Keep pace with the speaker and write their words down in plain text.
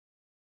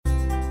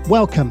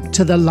Welcome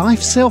to the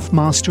Life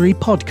Self-Mastery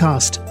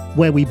Podcast,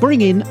 where we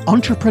bring in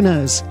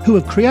entrepreneurs who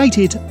have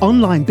created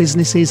online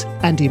businesses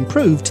and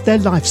improved their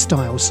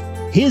lifestyles.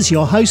 Here's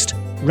your host,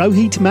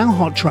 Rohit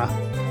Malhotra.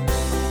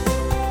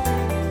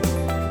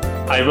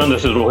 Hi everyone,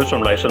 this is Rohit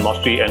from Life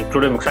Self-Mastery, and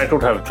today I'm excited to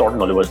have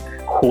Jordan Oliver,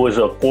 who is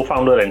a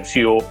co-founder and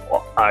CEO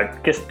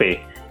at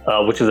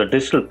KissPay, which is a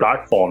digital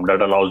platform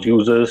that allows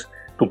users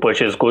to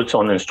purchase goods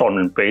on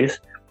installment base.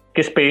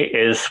 KissPay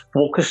is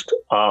focused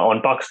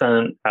on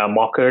Pakistan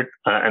market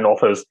and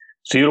offers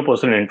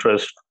 0%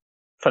 interest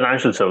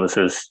financial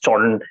services.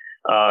 Jordan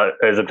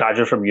is a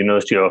graduate from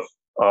University of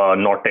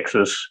North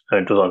Texas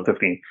in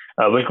 2015.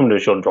 Welcome to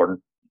the show,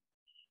 Jordan.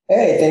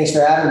 Hey, thanks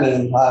for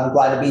having me. I'm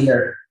glad to be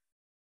here.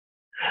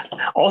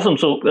 Awesome.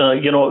 So,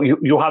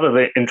 you have a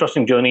very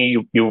interesting journey.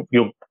 You're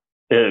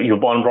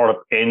born and brought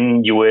up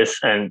in US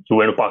and you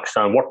went to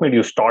Pakistan. What made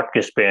you start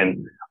KissPay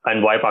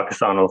and why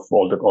Pakistan of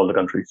all the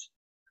countries?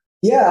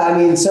 Yeah, I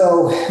mean,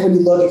 so when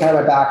you look at kind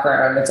of my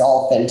background, it's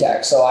all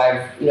fintech. So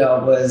I,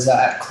 was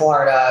at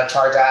Klarna,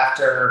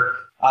 ChargeAfter.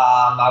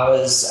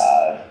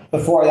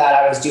 Before that,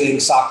 I was doing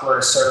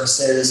software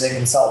services and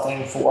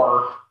consulting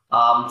for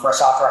a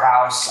software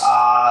house,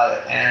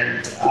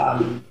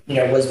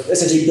 was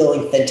essentially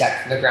building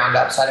fintech from the ground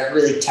up. So I had a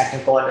really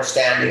technical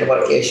understanding of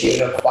what issues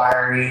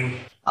acquiring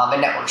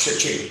and network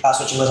switching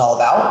was all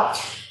about.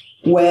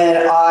 When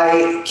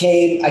I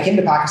came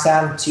to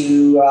Pakistan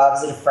to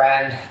visit a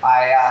friend.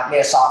 I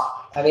made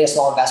a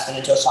small investment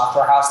into a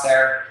software house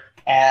there.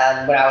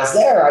 And when I was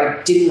there,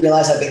 I didn't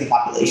realize how big the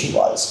population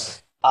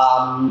was.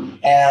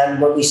 And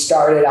when we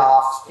started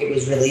off, it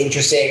was really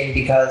interesting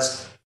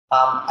because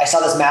I saw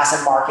this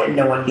massive market and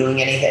no one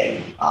doing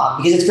anything.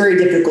 Because it's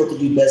very difficult to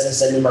do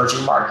business in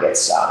emerging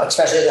markets,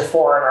 especially as a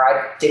foreigner.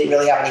 I didn't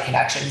really have any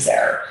connections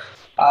there.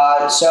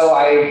 So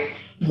I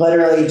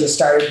literally just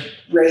started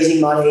raising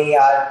money,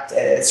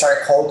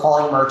 started cold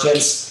calling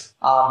merchants.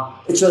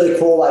 It's really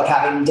cool, like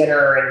having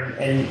dinner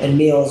and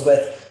meals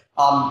with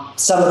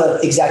some of the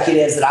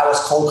executives that I was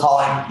cold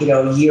calling,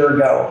 a year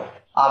ago.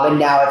 And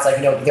now it's like,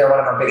 they're one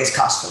of our biggest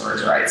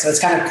customers, right? So it's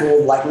kind of cool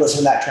to like listen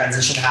to that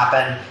transition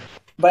happen.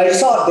 But I just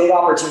saw a big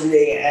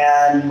opportunity,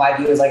 and my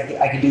view was like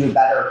I could do it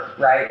better,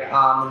 right?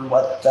 Than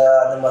what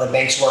the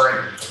banks were.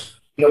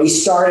 And we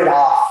started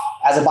off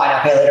as a buy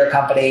now pay later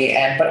company,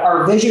 but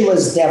our vision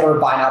was never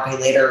buy now pay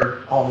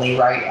later only,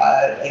 right?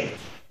 I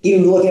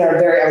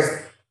was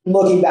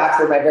looking back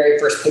for my very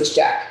first pitch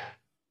deck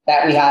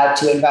that we had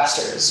to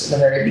investors in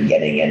the very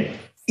beginning, and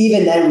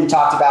even then we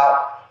talked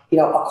about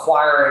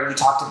acquiring. We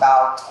talked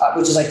about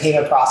which is like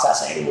payment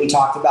processing. We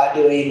talked about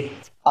doing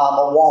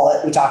a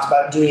wallet. We talked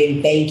about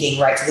doing banking,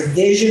 right? So the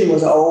vision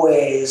was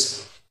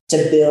always to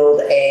build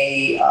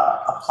a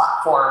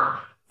platform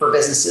for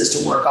businesses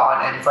to work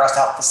on and for us to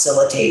help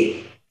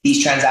facilitate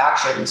these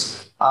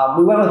transactions.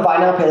 We went with buy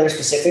now pay later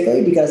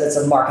specifically because it's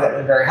a market that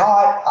was very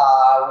hot.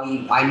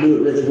 I knew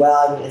it really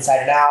well. I knew it inside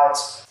and out.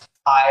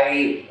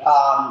 I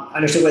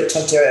understood what it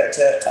took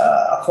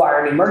to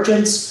acquire new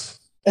merchants,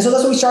 and so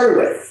that's what we started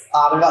with.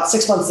 And about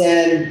 6 months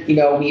in, we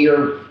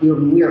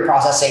were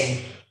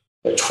processing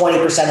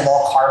 20% of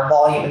all card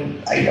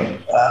volume.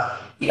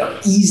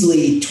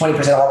 Easily 20%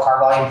 of all card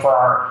volume for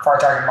our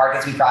target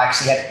markets. We probably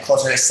actually had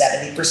closer to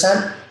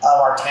 70% of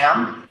our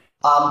TAM.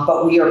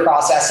 But we are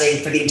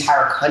processing for the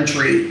entire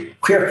country.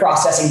 We are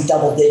processing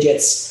double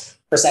digits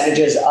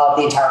percentages of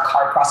the entire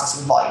card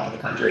processing volume in the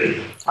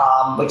country,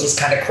 which is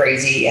kind of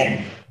crazy.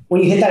 And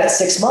when you hit that at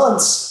 6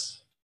 months,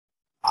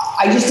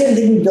 I just didn't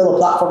think we'd build a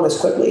platform this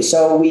quickly.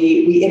 So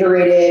we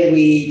iterated.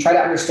 We tried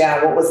to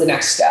understand what was the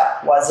next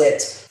step. Was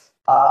it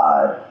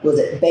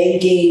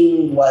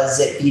banking? Was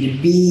it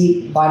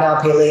B2B, buy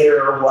now, pay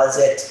later? Or was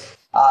it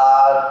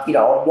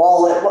a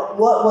wallet?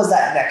 What was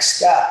that next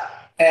step?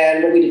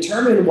 And what we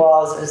determined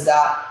is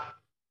that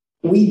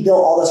we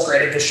built all this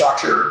great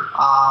infrastructure,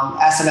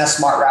 SMS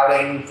smart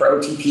routing for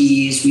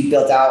OTPs. We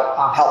built out,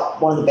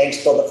 helped one of the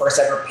banks build the first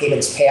ever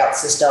payments payout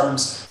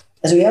systems.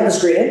 And so we have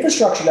this great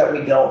infrastructure that we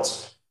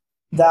built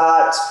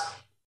that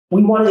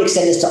we wanted to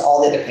extend this to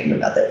all the other payment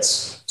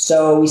methods.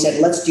 So we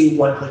said, let's do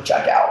one-click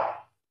checkout.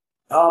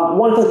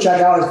 One-click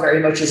checkout is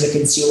very much as a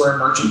consumer and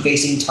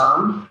merchant-facing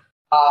term.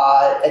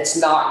 It's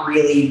not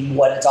really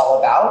what it's all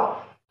about.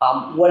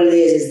 What it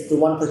is the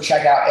one-click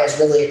checkout is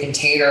really a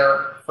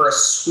container for a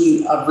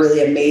suite of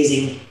really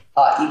amazing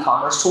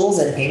e-commerce tools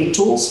and payment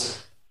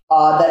tools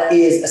that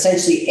is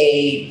essentially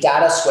a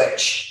data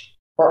switch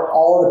for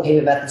all of the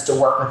payment methods to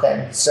work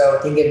within. So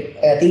think of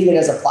it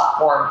as a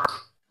platform.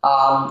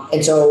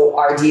 And so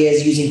our idea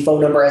is using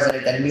phone number as an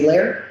identity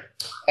layer.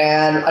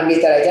 And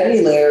underneath that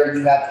identity layer,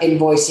 you have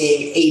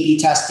invoicing, A/B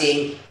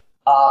testing,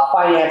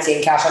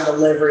 financing, cash on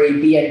delivery,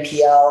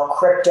 BNPL,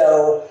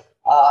 crypto,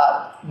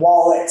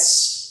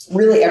 wallets,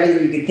 really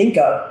everything you can think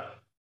of,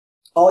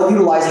 all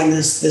utilizing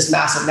this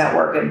massive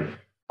network. And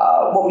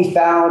what we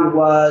found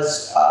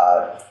was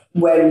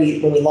when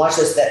we launched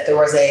this, that there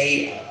was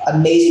a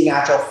amazing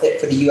natural fit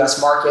for the US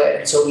market.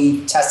 And so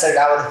we tested it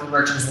out with a few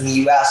merchants in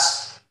the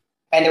US,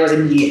 and there was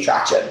immediate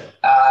traction.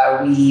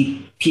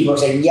 We people are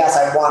saying, yes,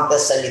 I want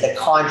this, send me the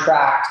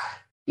contract,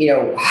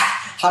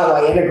 how do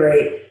I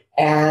integrate?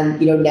 And,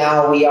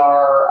 now we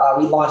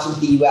launched into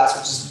the US,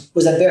 which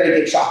was a very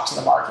big shock to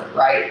the market,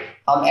 right?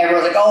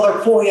 Everyone's like, oh,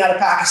 they're pulling out of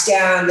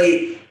Pakistan.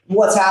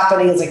 What's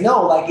happening? It's like,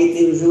 no,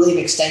 it was really an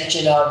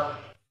extension of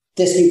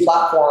this new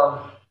platform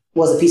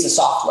was a piece of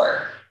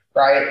software,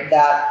 right?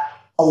 That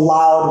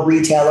allowed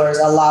retailers,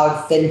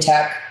 allowed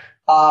fintech,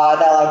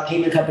 that allowed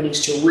payment companies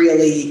to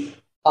really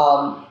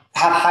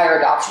have higher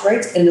adoption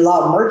rates and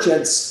allow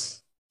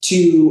merchants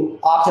to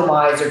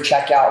optimize their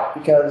checkout.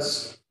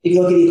 Because if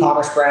you look at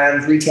e-commerce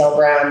brands, retail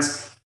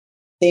brands,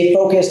 they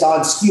focused on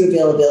SKU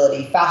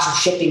availability, faster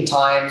shipping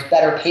times,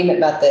 better payment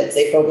methods.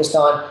 They focused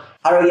on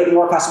how do I get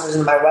more customers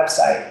into my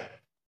website.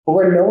 But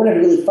where no one had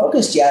really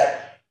focused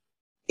yet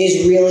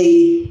is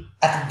really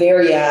at the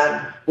very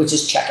end, which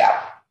is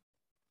checkout.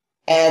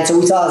 And so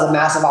we saw it as a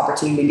massive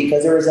opportunity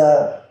because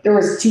there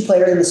was two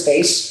players in the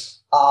space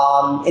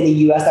in the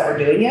US that were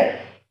doing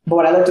it. But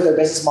when I looked at their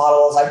business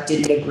models, I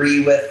didn't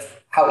agree with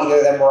how either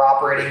of them were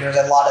operating. There's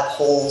a lot of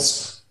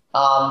holes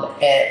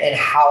and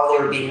how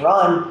they were being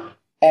run.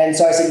 And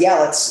so I said, yeah,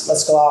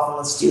 let's go off and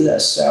let's do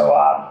this. So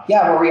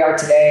where we are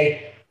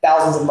today,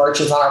 thousands of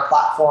merchants on our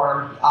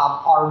platform.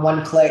 Our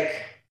one-click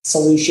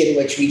solution,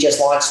 which we just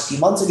launched a few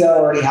months ago,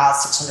 already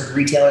has 600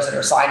 retailers that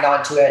are signed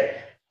on to it.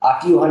 A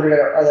few hundred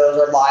of those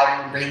are live,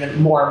 and we're bringing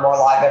them more and more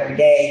live every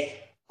day.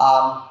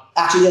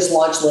 Actually just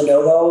launched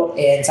Lenovo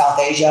in South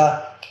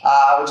Asia,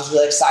 which is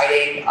really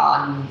exciting.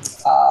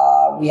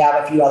 We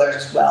have a few others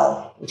as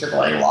well, which are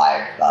going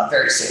live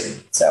very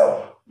soon.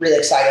 So really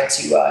excited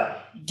to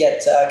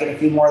get a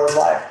few more of those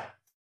live.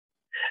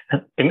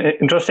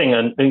 Interesting.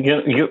 And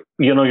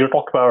you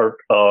talked about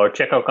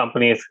checkout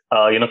companies.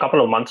 A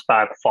couple of months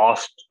back,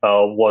 Fast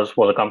was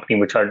a company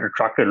which had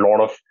attracted a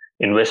lot of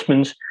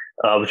investments,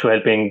 which were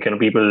helping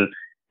people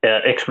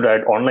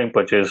expedite online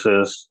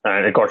purchases,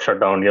 and it got shut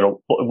down.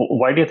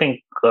 Why do you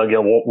think?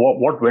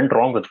 What went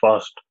wrong with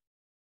Fast?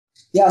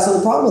 Yeah, so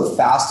the problem with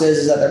Fast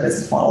is that their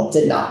business model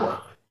did not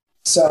work.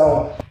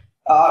 So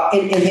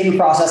in payment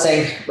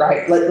processing,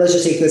 right, let's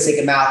just say for the sake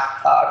of math,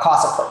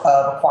 cost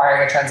of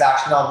acquiring a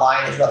transaction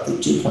online is roughly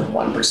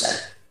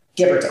 2.1%,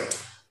 give or take.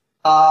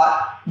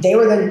 They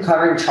were then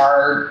covering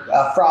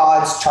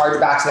frauds,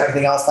 chargebacks, and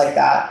everything else like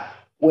that,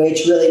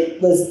 which really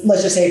was,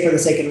 let's just say for the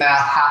sake of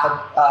math, half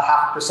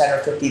a percent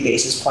or 50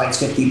 basis points,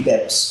 50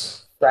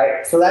 bips,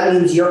 right? So that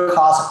means your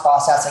cost of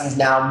processing is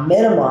now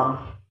minimum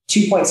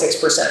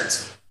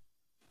 2.6%.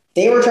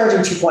 They were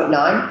charging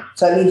 2.9,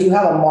 so that means you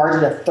have a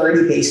margin of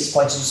 30 basis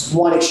points, which is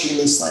one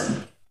extremely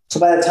slim. So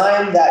by the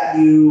time that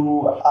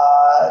you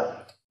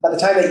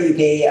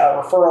pay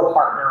a referral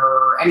partner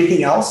or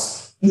anything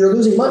else, you're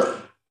losing money,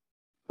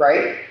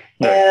 right?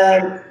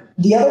 And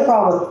the other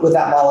problem with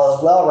that model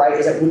as well, right,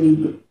 is that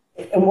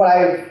and what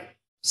I've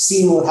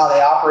seen with how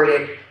they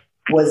operated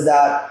was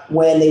that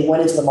when they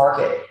went into the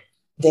market,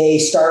 they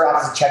started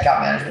off as a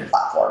checkout management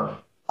platform,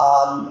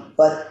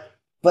 but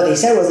what they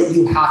said was that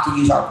you have to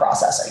use our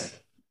processing.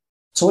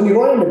 So when you're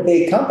going into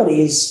big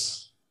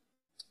companies,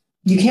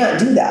 you can't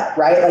do that,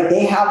 right?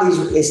 They have these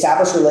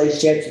established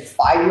relationships with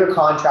 5-year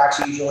contracts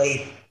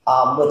usually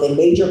with a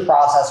major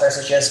processor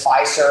such as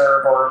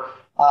Fiserv or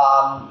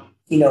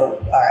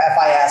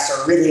FIS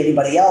or really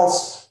anybody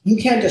else. You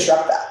can't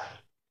disrupt that,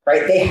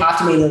 right? They have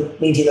to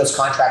maintain those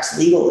contracts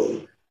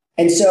legally.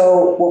 And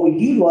so what we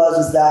viewed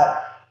was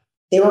that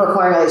they were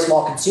acquiring all these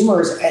small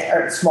consumers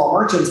or small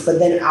merchants, but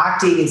then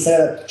acting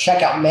instead of a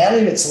checkout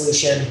management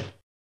solution,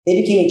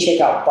 they became a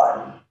checkout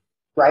button,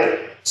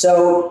 right?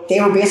 So they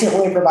were basically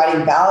only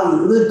providing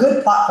value. It was a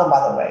good platform,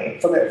 by the way,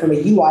 from a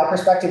UI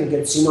perspective, a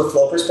consumer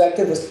flow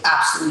perspective, was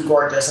absolutely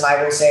gorgeous. And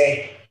I will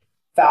say,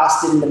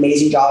 Fast did an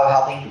amazing job of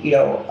helping,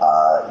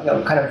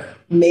 kind of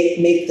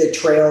make the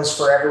trails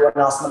for everyone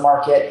else in the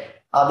market.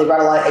 They brought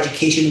a lot of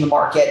education in the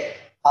market,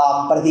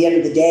 but at the end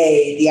of the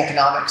day, the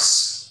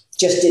economics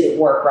just didn't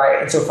work, right?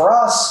 And so for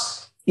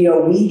us,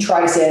 we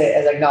try to stay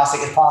as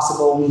agnostic as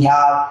possible. We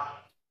have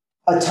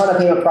a ton of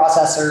payment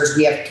processors.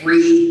 We have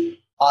three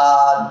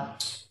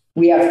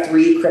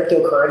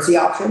cryptocurrency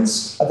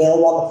options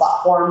available on the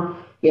platform.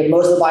 We have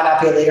most of the buy now,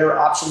 pay later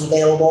options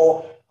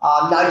available,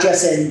 not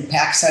just in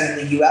Pakistan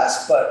and the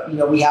US, but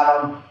we have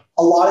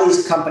a lot of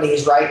these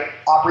companies, right,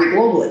 operate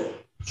globally.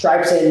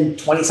 Stripe's in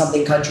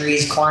 20-something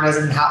countries. Klarna's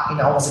in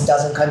almost a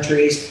dozen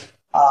countries,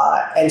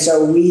 and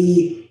so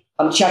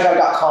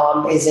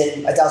Checkout.com is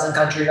in a dozen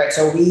countries, right?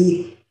 So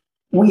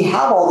we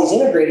have all these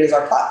integrated as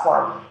our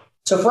platform.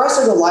 So for us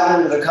to go live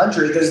in another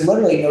country, there's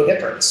literally no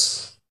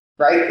difference,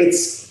 right?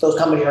 It's those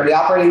companies already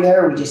operating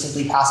there. We just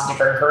simply pass a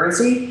different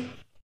currency,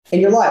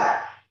 and you're live.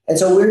 And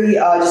so we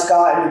just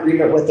got an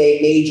agreement with a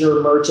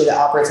major merchant that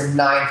operates in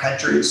 9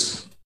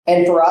 countries.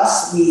 And for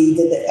us, we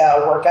did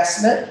the work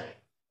estimate,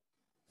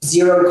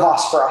 zero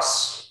cost for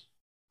us.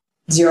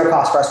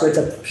 But it's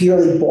a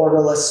purely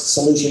borderless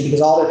solution because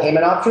all their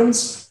payment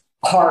options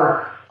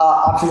are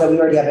options that we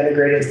already have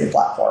integrated into the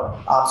platform.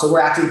 So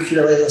we're acting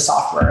purely as a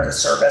software as a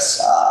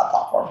service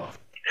platform.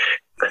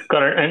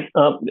 Correct. And,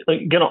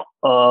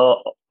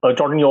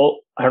 Jordan,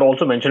 you had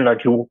also mentioned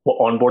that you were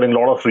onboarding a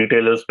lot of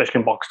retailers, especially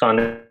in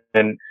Pakistan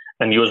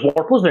and US.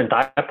 What was the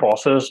entire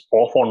process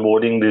of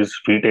onboarding these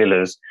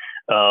retailers?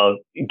 Was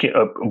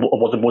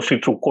it mostly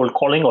through cold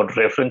calling or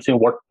referencing?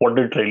 What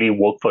did really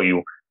work for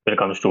you when it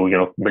comes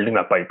to building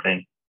that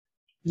pipeline?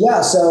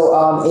 Yeah,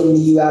 so in the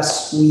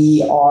US,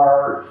 we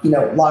are, a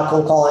lot of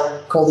cold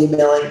calling, cold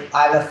emailing.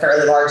 I have a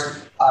fairly large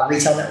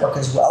retail network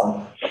as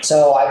well.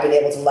 So I've been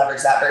able to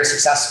leverage that very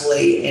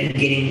successfully in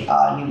getting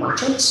new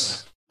merchants.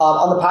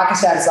 On the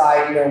Pakistan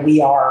side,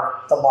 we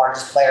are the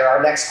largest player.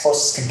 Our next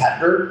closest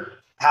competitor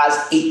has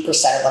 8%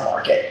 of the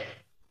market,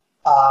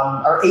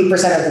 or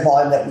 8% of the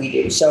volume that we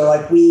do.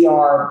 So we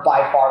are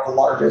by far the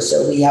largest.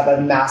 So we have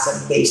a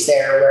massive base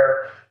there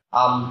where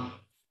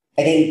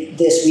I think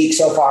this week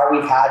so far,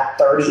 we've had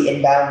 30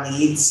 inbound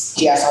leads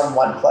just on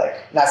one click.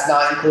 And that's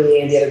not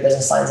including any of the other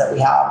business lines that we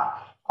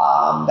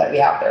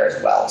have there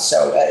as well.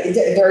 So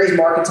it varies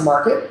market to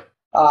market.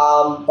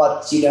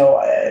 But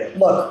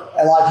look,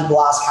 a lot of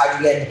people ask, how'd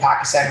you get into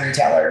Pakistan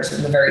retailers?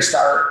 In the very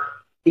start,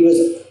 it was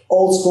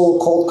old school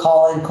cold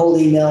calling,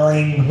 cold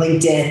emailing,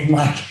 LinkedIn.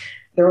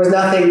 There was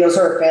nothing, no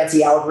sort of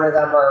fancy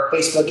algorithm or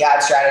Facebook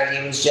ad strategy.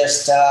 It was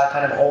just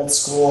kind of old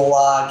school,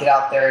 get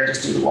out there and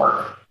just do the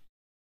work.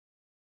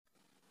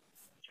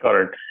 Got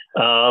it.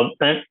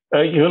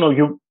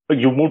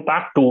 You moved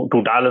back to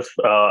Dallas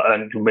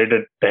and you made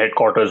it the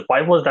headquarters.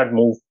 Why was that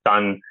move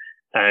done?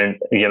 And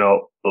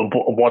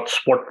what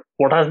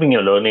has been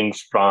your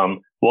learnings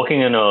from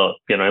working in a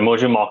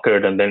emerging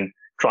market and then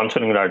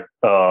transferring that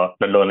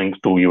the learnings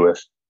to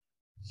US?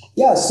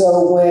 Yeah,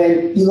 so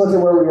when you look at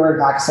where we were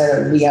in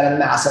Pakistan, we had a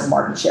massive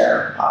market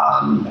share,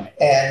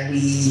 and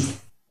we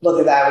look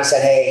at that. We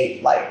said,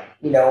 hey,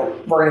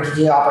 we're going to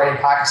continue operating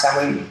in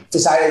Pakistan. We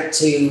decided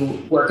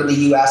to work in the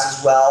US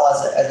as well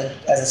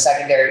as a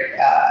secondary,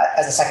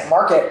 as a second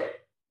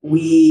market.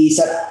 We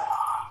said,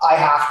 I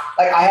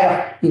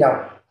had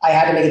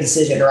to make a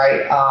decision,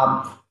 right?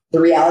 The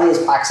reality is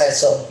Pakistan is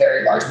still a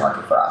very large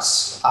market for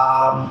us.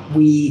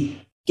 We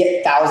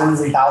get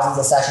thousands and thousands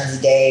of sessions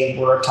a day.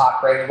 We're a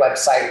top-rated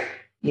website.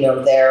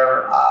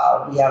 There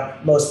we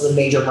have most of the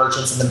major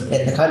merchants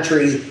in the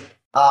country.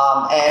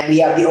 And we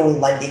have the only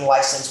lending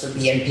license for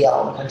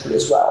BNPL in the country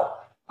as well.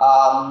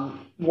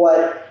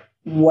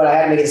 What I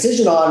had to make a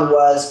decision on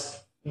was,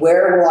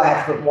 where will I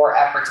have to put more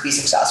effort to be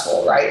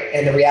successful, right?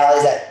 And the reality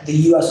is that the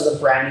US was a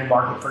brand new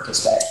market for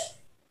Kispay.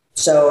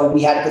 So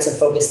we had to put some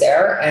focus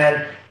there.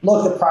 And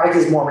look, the product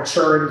is more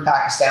mature in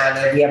Pakistan,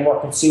 and we have more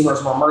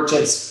consumers, more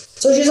merchants.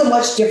 So it's just a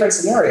much different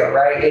scenario,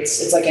 right?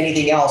 It's like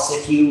anything else.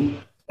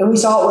 And we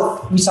saw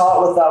it with when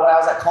I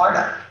was at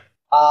Klarna.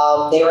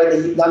 They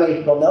were not many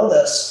people know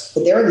this,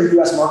 but they were in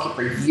the US market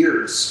for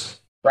years,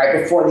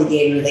 right? Before they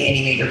gained really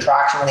any major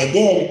traction. When they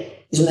did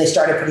is when they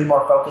started putting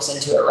more focus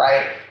into it,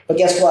 right? But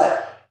guess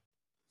what?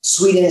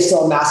 Sweden is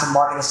still a massive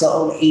market. They still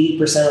own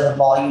 80% of the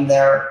volume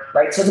there,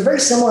 right? So it's a very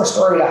similar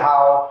story to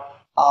how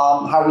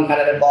we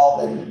kind of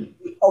evolved. And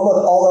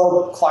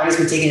although Klarna's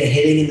been taking a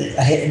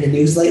hit in the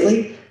news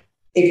lately,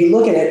 if you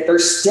look at it, they're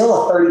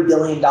still a $30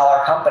 billion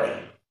company,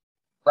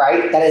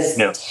 right? That is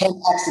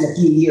 10x in a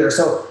few years.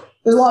 So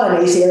there's a lot of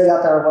naysayers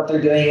out there of what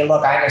they're doing. And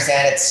look, I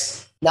understand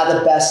it's not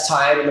the best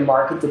time in the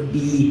market to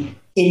be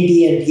in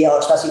BNPL,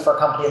 especially for a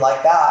company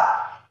like that.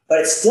 But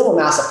it's still a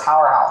massive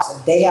powerhouse.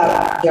 And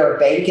they're a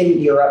bank in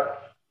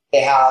Europe. They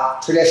have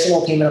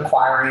traditional payment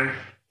acquiring.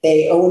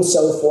 They own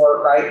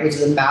SoFort, right, which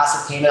is a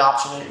massive payment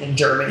option in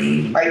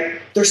Germany, right?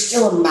 They're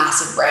still a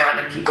massive brand,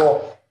 and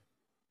people.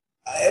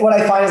 What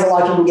I find is a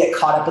lot of people get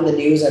caught up in the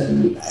news,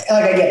 and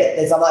I get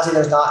it. I'm not saying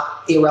there's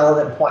not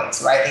irrelevant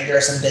points, right? I think there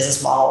are some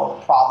business model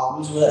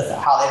problems with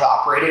how they've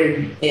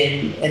operated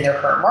in their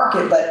current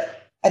market,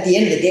 but at the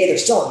end of the day, they're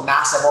still a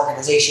massive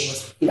organization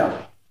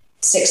with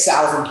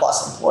 6,000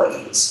 plus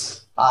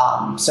employees.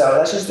 So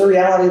that's just the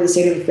reality of the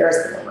state of affairs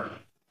at the moment.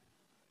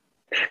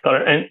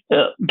 Got it.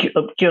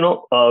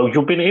 And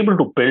you've been able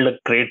to build a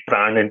great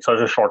brand in such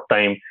a short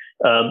time.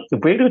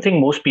 Where do you think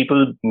most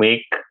people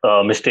make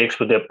mistakes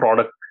with their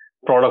product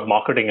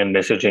marketing and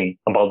messaging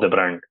about the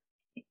brand?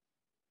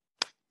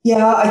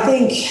 Yeah, I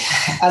think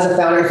as a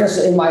founder,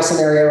 especially in my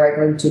scenario, right,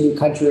 going to a new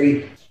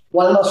country,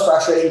 one of the most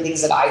frustrating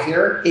things that I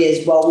hear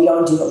is, well, we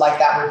don't do it like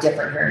that. We're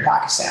different here in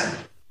Pakistan.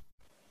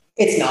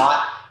 It's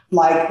not.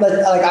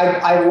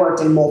 I've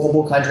worked in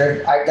multiple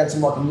countries. I've done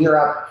some work in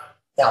Europe,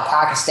 now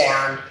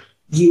Pakistan,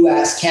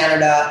 US,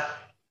 Canada.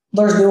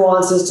 There's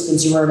nuances to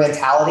consumer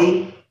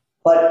mentality.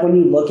 But when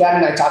you look at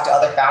it, and I talk to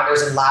other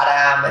founders in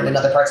LATAM and in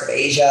other parts of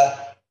Asia,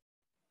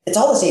 it's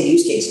all the same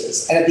use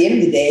cases. And at the end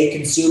of the day,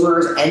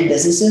 consumers and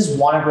businesses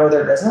want to grow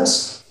their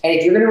business. And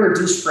if you're going to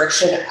reduce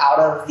friction out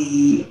of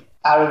the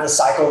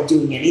cycle of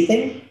doing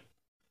anything,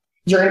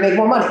 you're going to make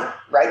more money,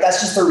 right? That's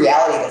just the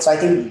reality of it. So I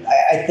think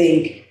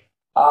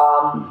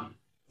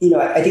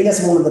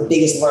that's one of the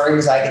biggest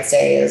learnings I could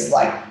say is,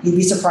 you'd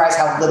be surprised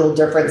how little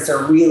difference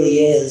there really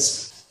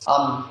is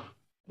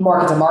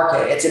market to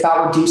market. It's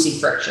about reducing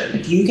friction.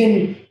 If you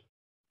can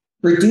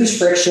reduce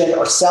friction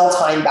or sell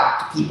time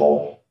back to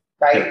people,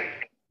 right?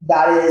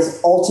 That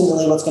is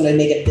ultimately what's going to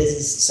make a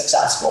business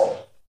successful.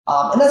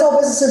 And that's all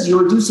businesses.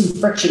 You're reducing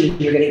friction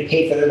and you're getting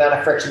paid for the amount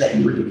of friction that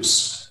you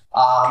reduce.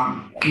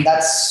 And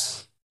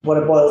that's what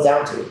it boils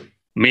down to.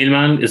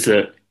 Mailman is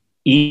a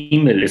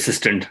email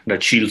assistant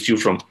that shields you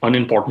from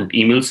unimportant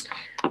emails,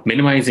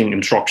 minimizing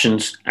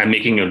interruptions and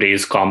making your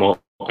days calmer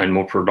and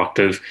more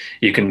productive.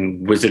 You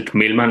can visit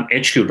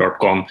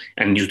mailmanhq.com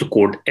and use the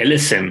code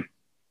LSM,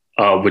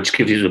 which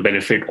gives you the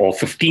benefit of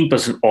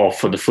 15% off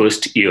for the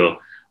first year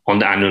on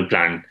the annual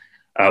plan,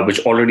 which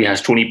already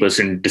has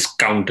 20%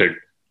 discounted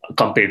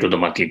compared to the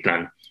monthly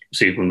plan.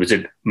 So you can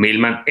visit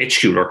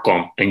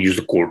mailmanhq.com and use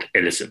the code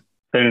LSM.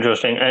 Very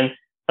interesting. And,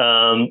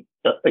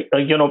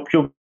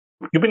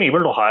 you've been able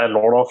to hire a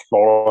lot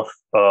of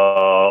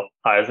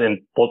hires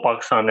in both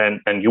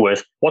Pakistan and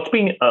US. How's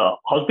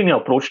been your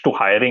approach to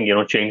hiring,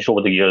 changed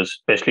over the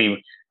years,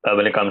 especially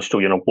when it comes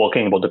to,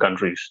 working in both the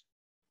countries?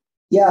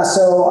 Yeah.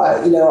 So,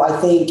 I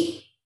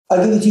think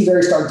I'll give you two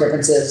very stark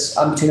differences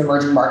between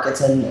emerging markets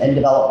and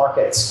developed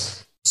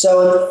markets.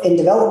 So in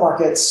developed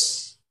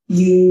markets,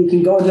 you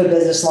can go into a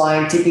business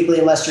line typically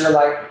unless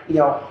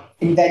you're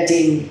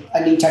inventing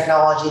a new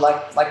technology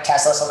like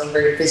Tesla, something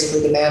very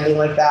physically demanding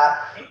like that.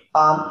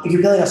 If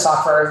you're building a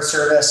software as a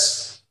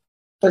service,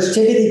 there's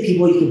typically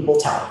people you can pull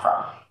talent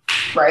from,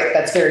 right?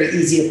 That's very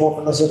easy to pull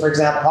from. So for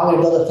example, if I'm going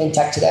to build a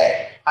fintech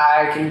today,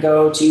 I can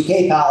go to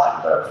PayPal, I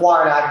can go to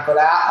Klarna, I can go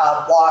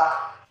to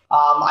Block,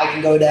 I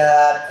can go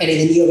to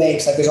any of the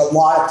neobanks. Like there's a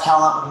lot of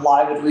talent, and a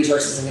lot of good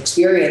resources and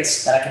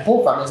experience that I can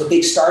pull from. There's a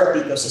big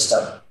startup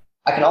ecosystem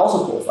I can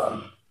also pull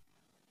from.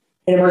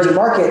 In emerging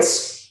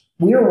markets,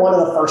 we were one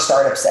of the first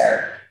startups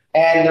there.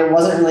 And there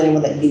wasn't really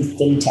anyone that knew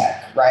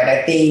fintech, right?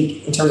 I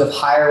think in terms of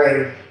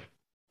hiring,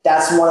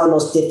 that's one of the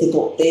most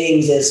difficult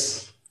things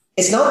is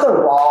it's not the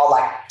raw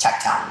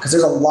tech talent, because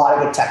there's a lot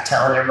of good tech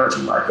talent in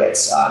emerging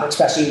markets,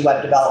 especially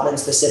web development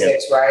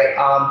specifics, right?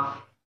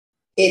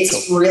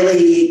 It's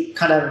really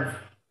kind of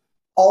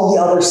all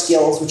the other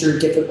skills which are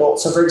difficult.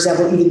 So for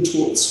example, even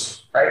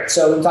tools, right?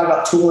 So when we talk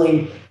about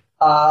tooling,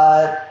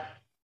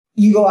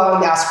 you go out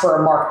and ask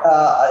for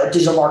a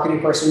digital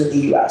marketing person in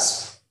the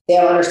US. They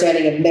have an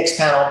understanding of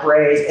Mixpanel,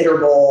 Braze,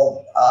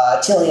 Iterable,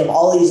 Tilium,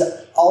 all these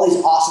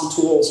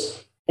awesome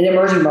tools. In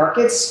emerging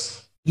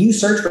markets, you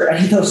search for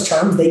any of those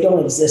terms, they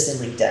don't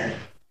exist in LinkedIn,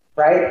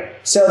 right?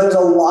 So there's a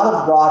lot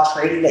of raw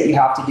training that you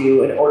have to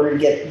do in order to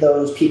get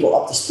those people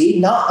up to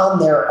speed, not on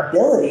their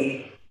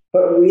ability,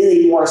 but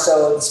really more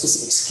so the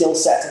specific skill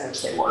sets in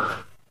which they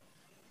work.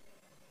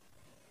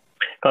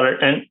 Got it.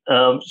 And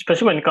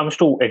especially when it comes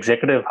to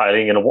executive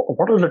hiring,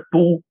 what are the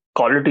two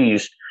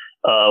qualities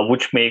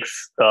which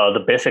makes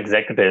the best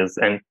executives,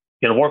 and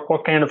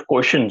what kind of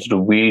questions do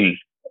we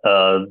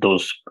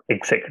those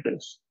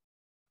executives?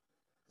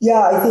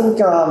 Yeah, I think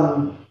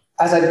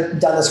as I've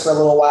done this for a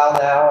little while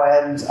now,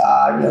 and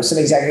some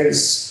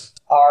executives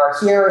are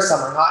here,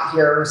 some are not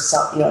here.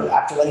 Some,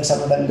 after letting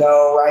some of them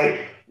go, right?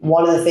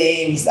 One of the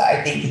things that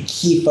I think the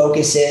key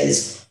focus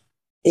is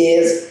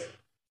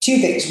two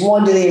things.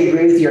 One, do they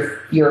agree with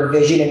your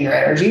vision and your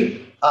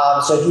energy?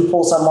 So if you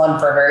pull someone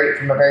from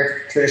a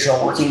very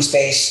traditional working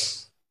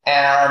space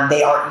and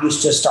they aren't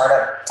used to a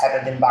startup type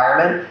of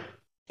environment,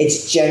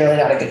 it's generally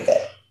not a good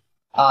fit.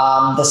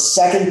 The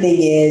second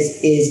thing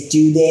is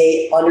do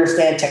they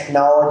understand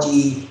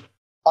technology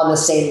on the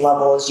same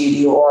level as you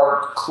do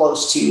or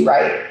close to,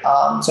 right?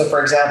 So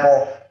for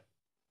example,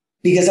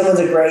 because someone's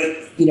a great,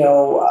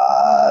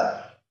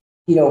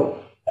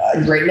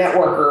 a great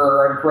networker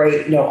or a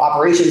great,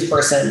 operations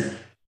person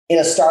in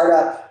a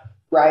startup,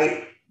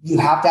 right? You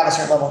have to have a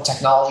certain level of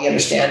technology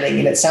understanding.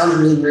 And it sounds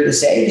really weird to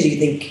say because you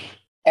think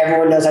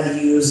everyone knows how to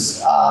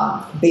use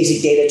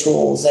basic data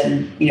tools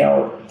and,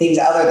 things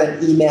other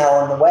than email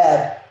and the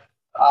web.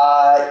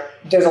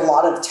 There's a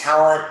lot of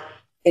talent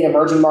in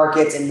emerging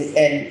markets and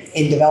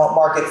in developed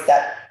markets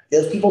that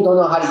those people don't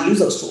know how to use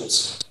those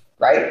tools,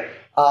 right?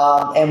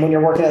 And when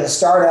you're working as a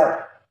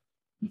startup,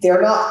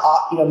 they're not,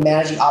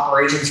 managing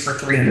operations for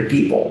 300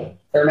 people.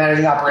 They're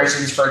managing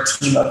operations for a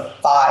team of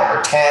 5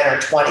 or 10 or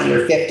 20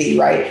 or 50,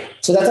 right?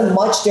 So that's a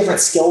much different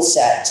skill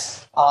set.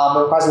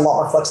 It requires a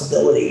lot more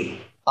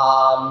flexibility.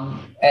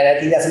 And I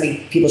think that's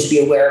something people should be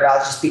aware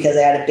about. Just because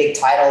they had a big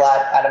title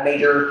at a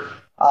major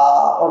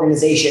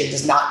organization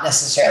does not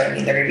necessarily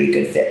mean they're going to be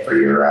a good fit for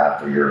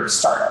your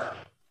startup.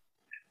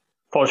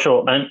 For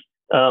sure. And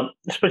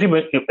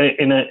especially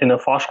in a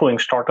fast-growing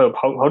startup,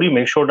 how do you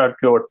make sure that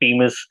your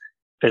team is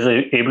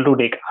able to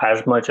take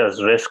as much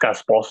as risk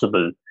as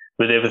possible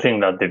with everything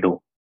that they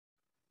do?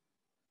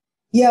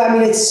 Yeah, I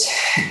mean,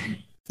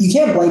 you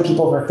can't blame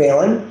people for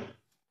failing.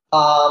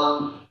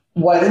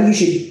 What I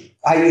think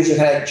how you should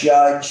kind of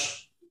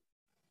judge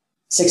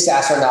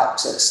success or not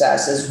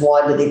success is,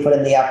 one, did they put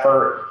in the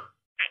effort?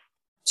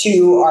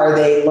 2, are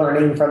they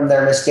learning from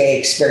their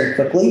mistakes very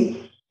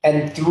quickly?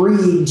 And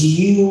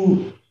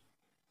 3,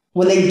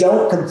 when they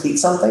don't complete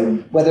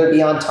something, whether it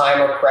be on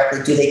time or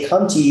correctly, do they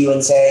come to you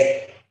and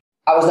say,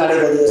 I was not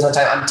able to do this on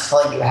time, I'm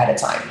telling you ahead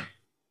of time?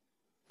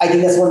 I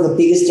think that's one of the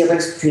biggest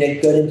differences between a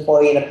good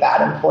employee and a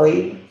bad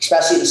employee,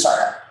 especially in a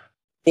startup,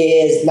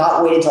 is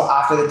not waiting until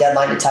after the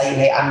deadline to tell you,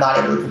 hey, I'm not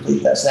able to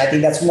complete this. And I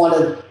think that's one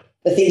of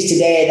the things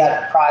today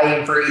that probably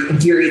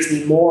infuriates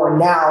me more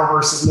now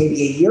versus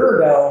maybe a year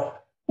ago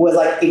was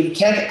like,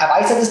 if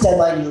I set this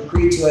deadline, you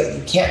agree to it,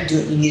 you can't do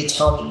it, you need to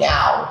tell me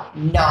now,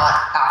 not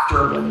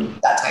after when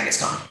that time has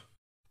come.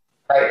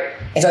 Right.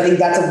 And so I think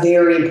that's a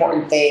very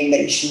important thing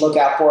that you should look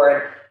out for.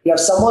 And if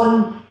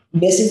someone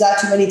misses that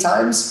too many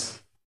times,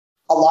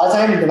 a lot of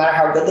times, no matter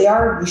how good they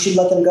are, you should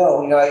let them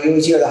go. You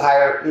always hear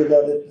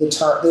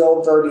the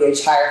old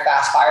verbiage, hire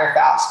fast, fire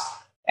fast.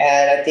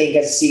 And I think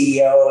as a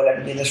CEO, and I've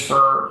been doing this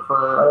for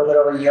a little bit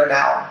over a year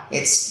now,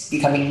 it's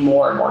becoming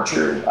more and more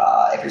true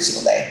every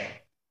single day.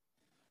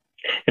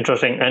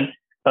 Interesting. And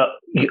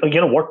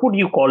what would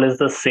you call as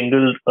the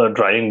single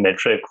driving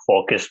metric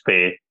for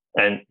KISSPay?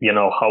 And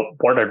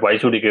what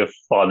advice would you give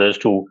fathers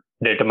to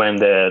determine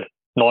their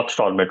North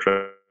Star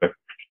metric?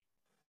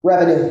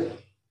 Revenue,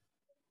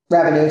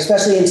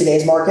 especially in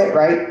today's market,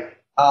 right?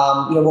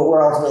 What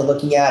we're ultimately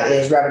looking at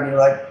is revenue.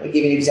 Like, I'll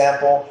give you an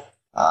example.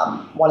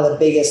 One of the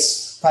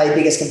biggest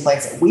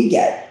complaints that we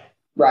get,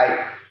 right,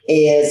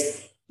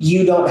 is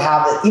you don't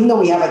have it. Even though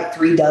we have like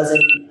 3 dozen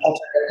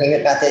alternative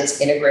payment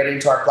methods integrated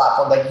into our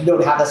platform, like, you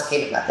don't have this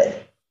payment method,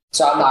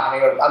 so I'm not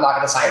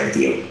going to sign with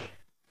you.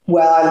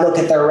 Well, I look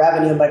at their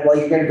revenue, I'm like, well,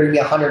 you're going to bring me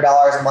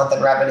 $100 a month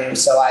in revenue,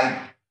 so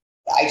I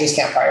just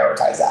can't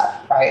prioritize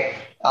that, right?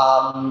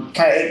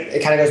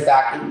 It kind of goes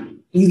back.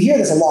 You hear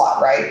this a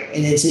lot, right?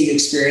 And until you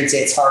experience it,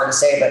 it's hard to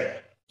say.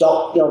 But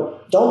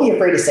don't be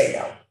afraid to say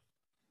no.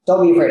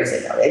 Don't be afraid to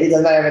say no. It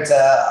doesn't matter if it's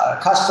a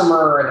customer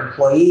or an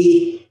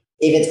employee.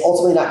 If it's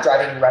ultimately not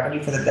driving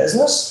revenue for the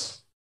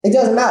business, it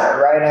doesn't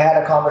matter, right? And I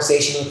had a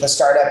conversation with a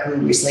startup who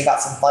recently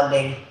got some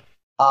funding,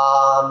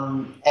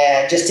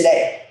 and just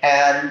today,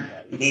 and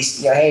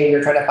these, hey,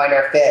 we're trying to find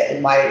our fit.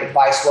 And my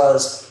advice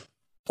was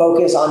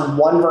focus on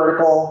one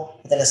vertical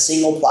within a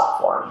single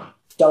platform.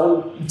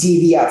 Don't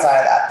deviate outside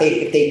of that.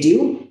 If they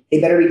do,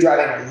 they better be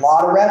driving a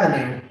lot of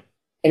revenue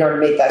in order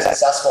to make that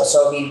successful.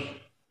 So,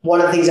 one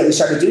of the things that we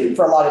started doing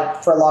for a lot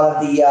of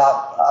the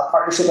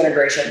partnership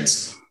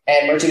integrations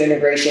and merchant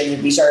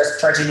integrations, we started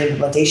charging an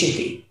implementation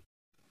fee.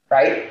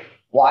 Right?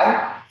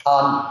 Why?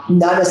 Not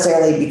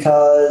necessarily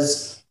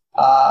because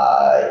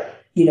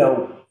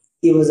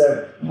it was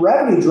a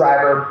revenue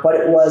driver, but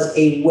it was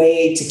a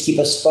way to keep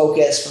us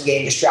focused from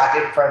getting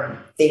distracted from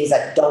things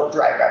that don't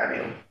drive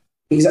revenue.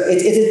 Because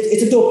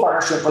it's a dual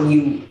partnership when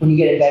you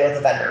get in bed with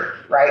a vendor,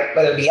 right?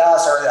 Whether it be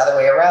us or the other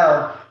way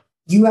around,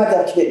 you have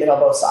that commitment on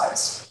both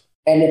sides.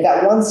 And if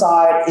that one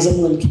side isn't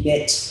willing to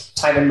commit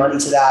time and money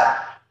to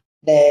that,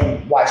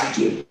 then why should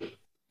you,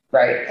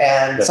 right?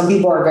 And some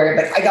people are very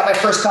like, I got my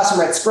first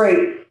customer, it's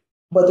great,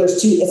 but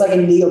it's like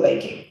in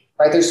neobanking,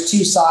 right? There's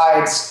 2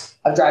 sides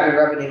of driving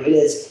revenue. It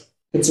is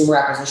consumer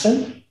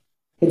acquisition,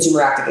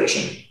 consumer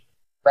activation,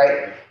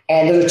 right?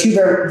 And those are 2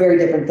 very, very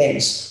different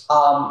things.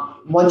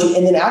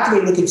 And then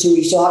activating the consumer,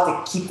 you still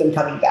have to keep them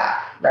coming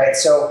back, right?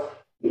 So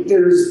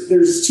there's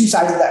 2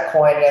 sides of that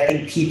coin. And I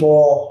think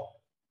people,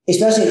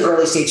 especially in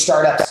early stage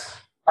startups,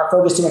 are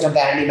focused too much on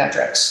vanity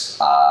metrics.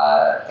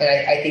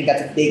 And I think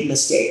that's a big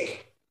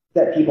mistake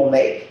that people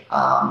make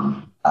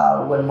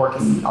when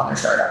working on their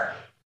startup.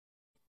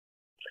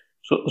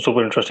 So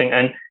super interesting.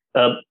 And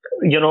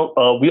we're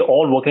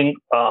all working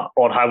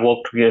or have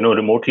worked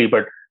remotely,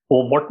 but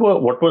what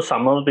were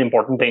some of the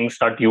important things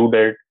that you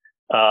did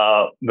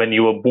when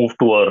you were moved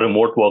to a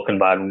remote work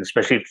environment,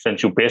 especially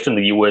since you're based in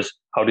the US?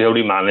 How do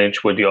you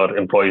manage with your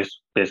employees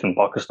based in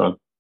Pakistan?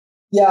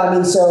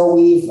 Yeah, so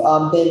we've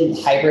been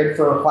hybrid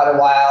for quite a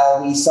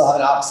while. We still have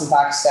an office in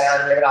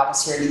Pakistan. We have an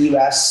office here in the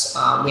US.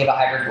 We have a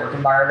hybrid work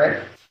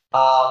environment.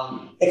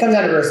 It comes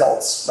down to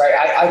results, right?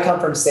 I come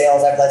from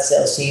sales. I've led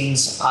sales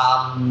teams.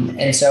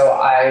 And so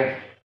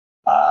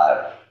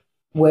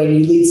when you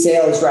lead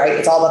sales, right,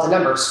 it's all about the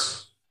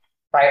numbers,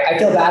 right? I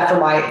feel bad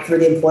for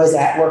the employees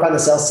that work on the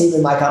sales team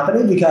in my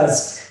company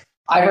because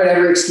I've heard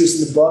every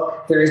excuse in the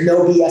book. There is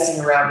no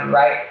BSing around me,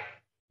 right?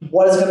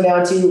 What does it come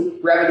down to?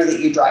 Revenue that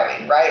you're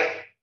driving, right?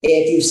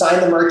 If you sign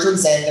the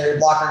merchants and they're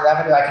blocking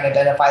revenue, I can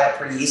identify that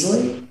pretty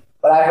easily.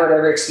 But I've heard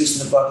every excuse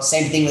in the book.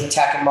 Same thing with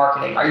tech and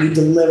marketing. Are you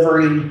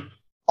delivering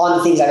on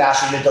the things I've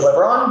asked you to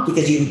deliver on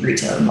because you've agreed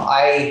to them?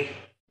 I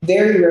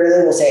very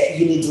rarely will say,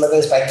 you need to deliver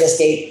this by this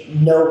date,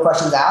 no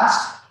questions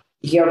asked.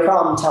 If you have a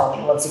problem, tell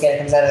me. Once again, it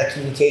comes down to the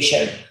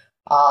communication.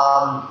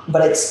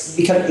 But it's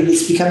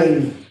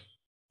becoming,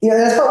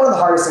 that's probably one of the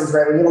hardest things,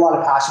 right? When you have a lot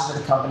of passion for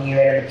the company,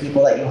 right, and the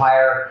people that you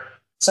hire,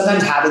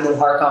 sometimes having those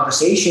hard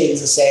conversations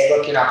to say,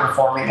 look, you're not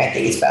performing. I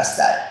think it's best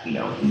that,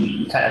 you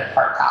kind of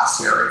part pass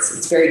here.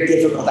 It's very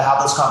difficult to have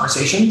those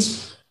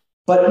conversations.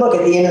 But look,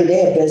 at the end of the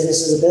day, a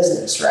business is a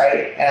business,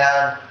 right?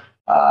 And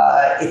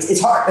it's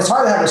hard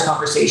to have those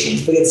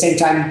conversations, but at the same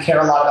time, you care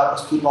a lot about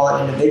those people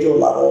on an individual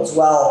level as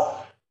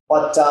well.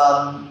 But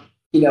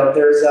you're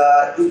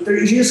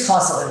just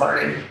constantly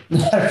learning. No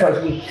matter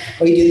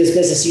what you do in this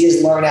business, you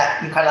just learn at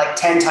kind of like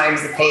 10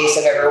 times the pace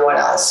of everyone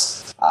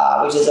else,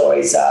 which is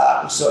always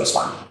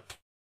fun.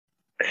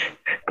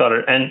 Got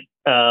it. And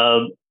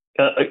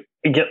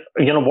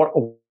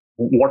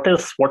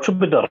what should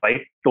be the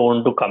right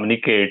tone to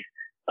communicate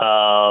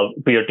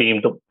be a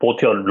team to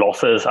both your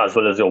losses as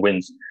well as your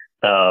wins,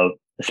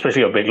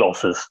 especially your big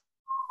losses?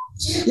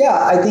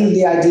 Yeah, I think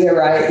the idea,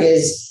 right,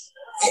 is,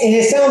 and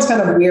it sounds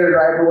kind of weird,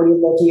 right? But when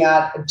you're looking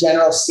at a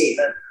general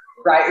statement,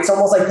 right, it's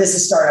almost like this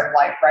is startup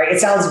life, right? It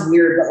sounds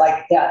weird, but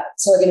like that.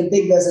 So like in a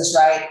big business,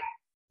 right,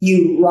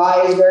 you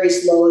rise very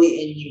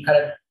slowly and you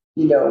kind of,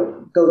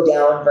 go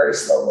down very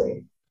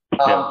slowly.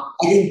 I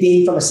think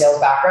being from a sales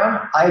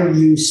background, I'm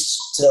used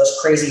to those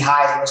crazy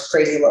highs and those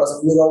crazy lows.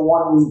 And you go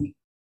 1 week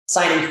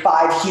signing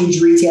 5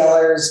 huge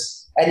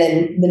retailers, and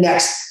then the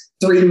next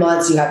 3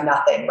 months you have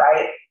nothing,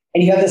 right?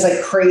 And you have this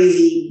like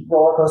crazy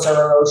roller coaster of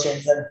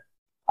emotions. And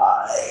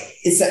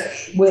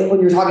when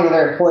you're talking to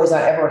their employees,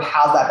 not everyone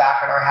has that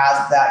background or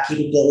has that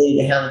capability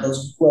to handle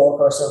those roller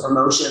coaster of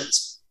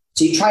emotions.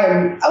 So you try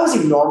to, I wouldn't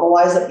say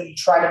normalize it, but you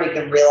try to make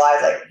them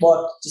realize, like,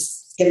 look, just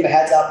give them a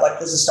heads up, like,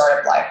 this is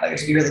startup life. Like,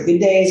 there's gonna be really good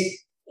days,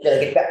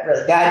 really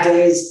bad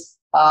days.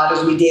 There's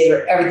gonna be days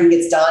where everything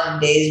gets done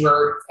and days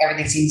where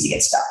everything seems to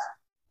get stuck.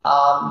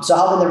 So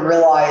helping them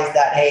realize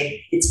that,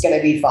 hey, it's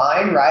gonna be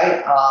fine,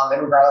 right?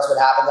 And regardless of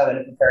what happens, I'm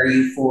gonna prepare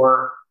you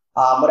for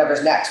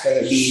whatever's next, whether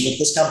it be with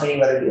this company,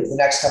 whether it be with the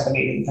next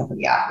company, or the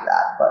company after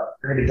that. But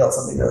we're gonna build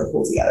something really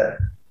cool together.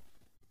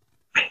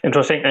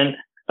 Interesting. And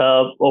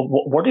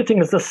what do you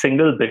think is the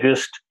single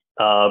biggest,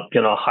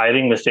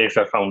 hiring mistakes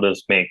that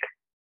founders make?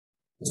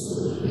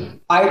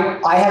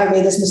 I haven't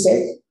made this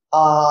mistake,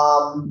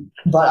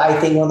 but I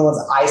think one of the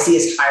ones I see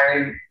is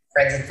hiring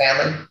friends and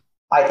family.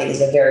 I think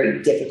is a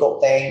very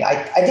difficult thing.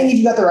 I think if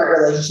you got the right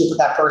relationship with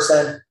that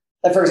person,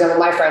 like for example,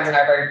 my friends and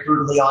I are very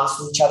brutally honest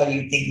with each other.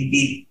 You'd think we'd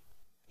be,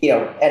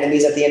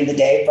 enemies at the end of the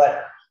day,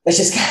 but it's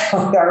just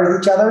kind of how we are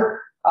with each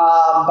other.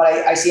 But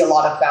I see a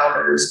lot of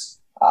founders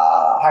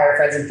hire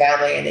friends and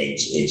family, and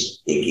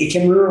it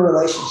can ruin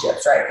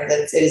relationships, right?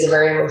 Because it is a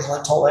very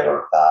emotionally tolling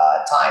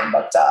time.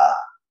 But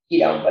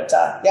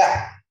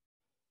yeah.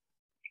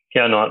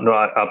 Yeah,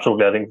 no,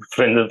 absolutely. I think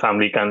friends and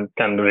family can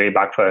really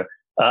backfire.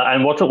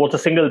 And what's the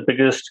single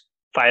biggest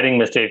firing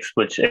mistakes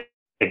which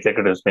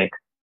executives make?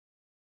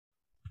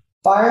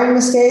 Firing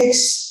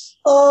mistakes,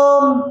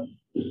 not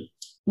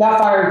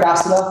firing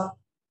fast enough.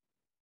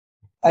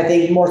 I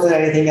think more than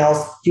anything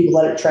else, people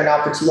let it trend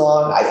out for too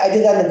long. I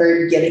did that in the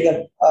very beginning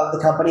of the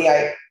company.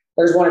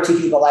 There's 1 or 2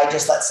 people I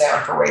just let stay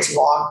on for way too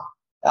long.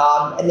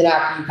 And then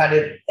after you kind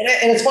of,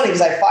 and it's funny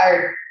because I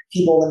fired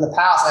people in the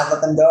past and I've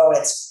let them go. And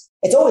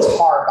it's always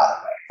hard, by the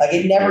way. Like,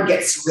 it never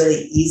gets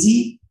really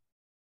easy.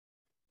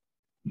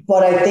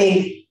 But I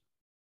think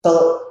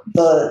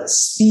the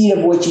speed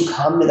of which you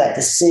come to that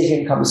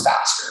decision comes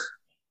faster,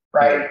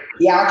 right?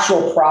 The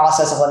actual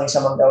process of letting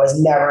someone go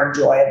is never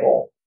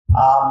enjoyable.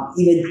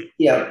 Even,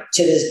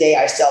 to this day,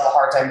 I still have a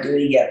hard time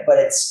doing it, but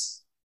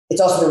it's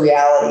also the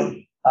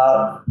reality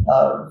of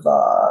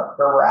where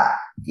we're at.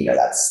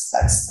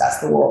 That's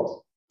the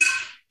world.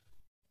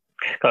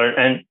 Got it.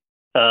 And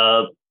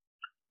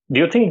do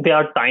you think there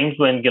are times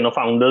when,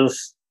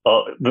 founders,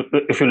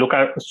 if you look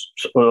at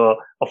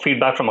a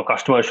feedback from a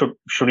customer,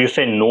 should you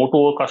say no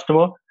to a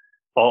customer,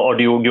 or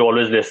do you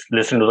always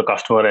listen to the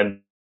customer and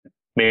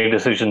make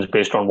decisions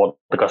based on what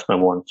the customer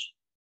wants?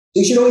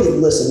 You should always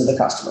listen to the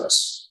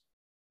customers,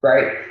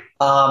 right?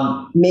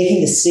 Making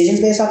decisions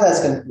based off that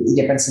is a completely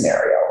different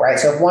scenario, right?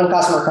 So if one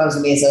customer comes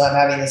to me and says, I'm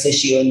having this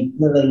issue and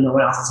literally no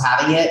one else is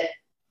having it,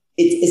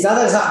 it's not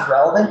that it's not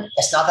relevant.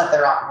 It's not that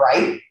they're not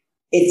right.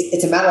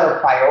 It's a matter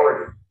of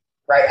priority.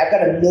 Right, I've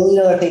got a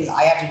million other things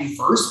I have to do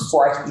first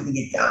before I can even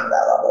get down to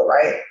that level,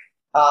 right?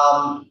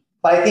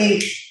 But I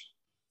think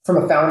from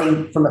a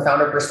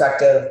founder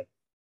perspective,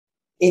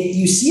 if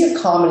you see a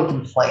common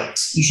complaint,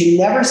 you should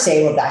never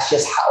say, "Well, that's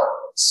just how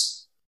it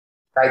is."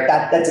 Right?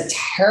 That's a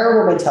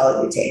terrible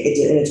mentality to take,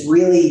 and it's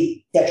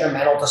really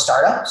detrimental to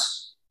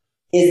startups.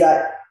 Is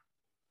that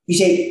you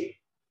say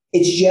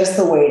it's just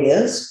the way it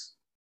is,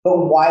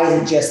 but why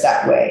is it just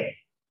that way,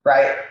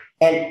 right?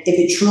 And if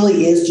it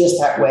truly is just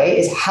that way,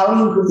 is how do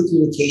you improve the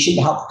communication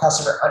to help the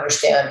customer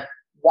understand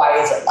why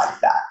is it like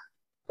that,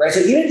 right?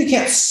 So even if you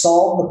can't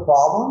solve the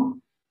problem,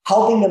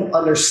 helping them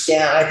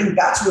understand, I think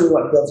that's really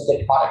what builds a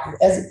good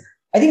product.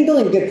 I think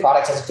building a good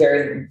product has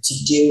very little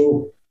to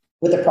do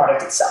with the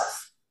product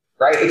itself,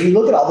 right? If you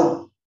look at all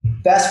the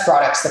best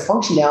products, the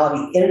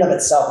functionality in and of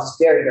itself is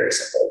very, very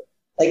simple.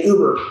 Like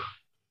Uber,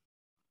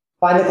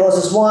 find the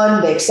closest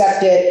one, they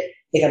accept it,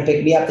 they come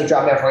pick me up, they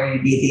drop me off where I need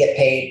to be, they get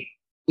paid.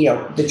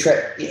 The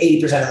trip,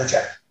 80% of the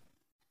trip.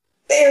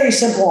 Very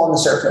simple on the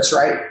surface,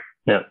 right?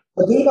 Yeah.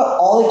 But think about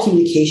all the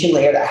communication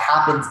layer that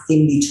happens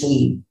in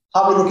between.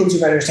 Helping the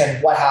consumer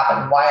understand what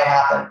happened, why it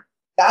happened.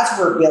 That's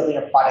where building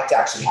a product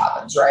actually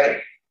happens, right?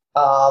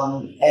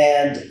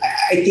 And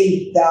I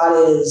think that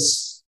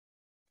is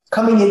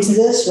coming into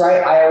this,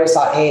 right? I always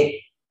thought, hey,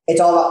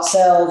 it's all about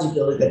sales. You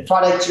build a good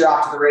product, you're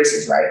off to the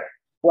races, right?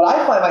 What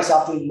I find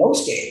myself doing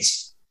most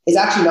days is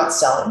actually not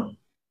selling.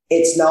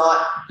 It's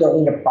not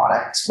building a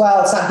product.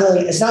 Well, it's not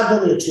building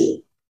a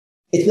tool.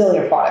 It's building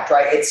a product,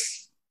 right?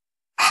 It's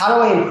how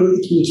do I improve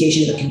the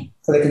communication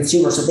for the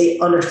consumer so they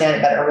understand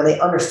it better? And when they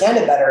understand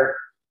it better,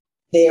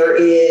 there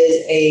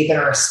is a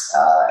better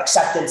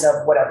acceptance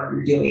of whatever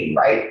you're doing,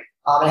 right?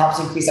 It helps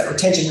increase that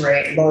retention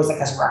rate, lowers the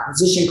customer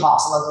acquisition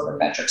costs, and those other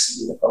metrics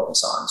you need to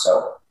focus on.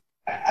 So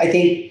I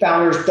think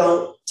founders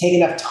don't take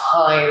enough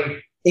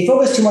time. They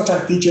focus too much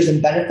on features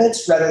and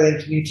benefits rather than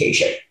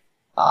communication,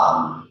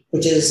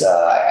 which is,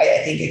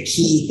 I think, a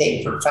key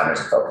thing for founders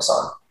to focus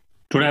on.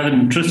 Today, I have an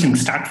interesting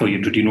stat for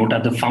you. Did you know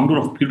that the founder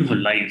of Beautiful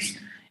Lives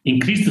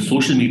increased the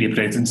social media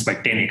presence by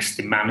 10x?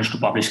 They managed to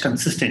publish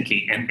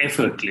consistently and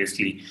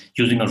effortlessly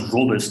using a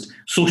robust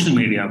social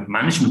media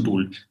management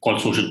tool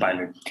called Social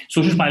Pilot.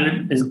 Social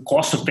Pilot is a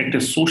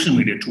cost-effective social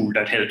media tool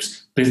that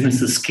helps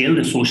businesses scale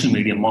their social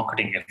media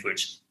marketing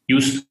efforts.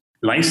 Use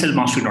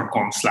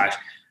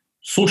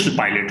livesellmastery.com/social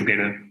pilot to get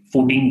a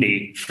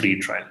 14-day free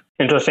trial.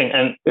 Interesting.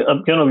 And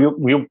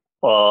you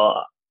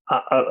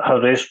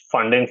have raised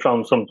funding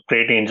from some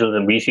great angels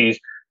and VCs.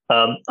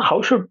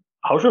 How should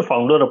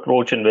founder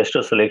approach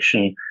investor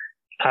selection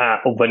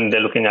when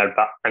they're looking at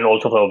and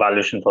also for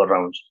evaluation for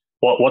rounds?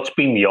 What's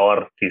been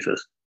your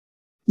thesis?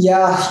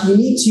 Yeah, you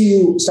need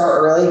to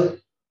start early.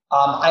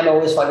 I'm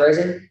always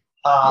fundraising.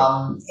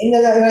 And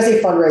when I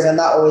say fundraising, I'm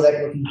not always like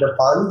looking for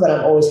funds, but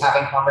I'm always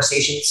having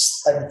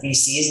conversations like with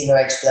VCs, and then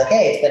I just be like,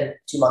 hey, it's been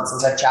 2 months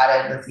since I've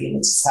chatted with you.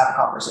 Let's just have a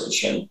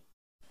conversation.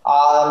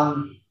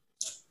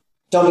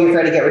 Don't be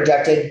afraid to get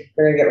rejected.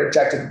 You're going to get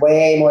rejected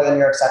way more than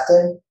you're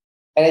accepted.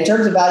 And in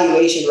terms of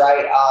valuation,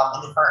 right,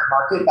 in the current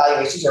market,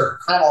 valuations are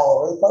kind of all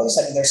over the place.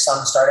 I mean, there's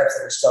some startups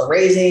that are still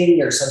raising.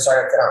 There's some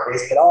startups that aren't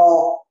raising at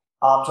all.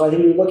 So I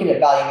think you're looking at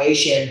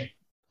valuation,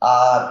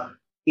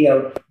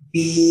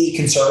 be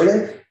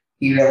conservative,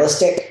 be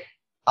realistic.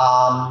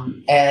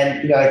 And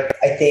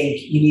I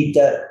think you need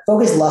to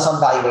focus less on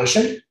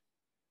valuation,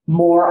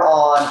 more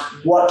on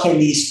what can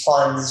these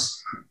funds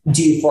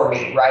do for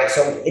me, right?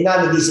 So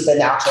not that these have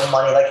been actual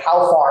money, like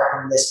how far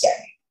can this get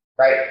me,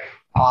 right?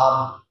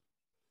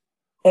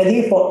 And I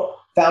think if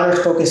founders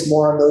focus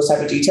more on those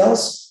type of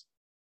details,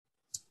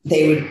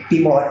 they would be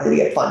more likely to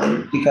get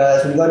funding,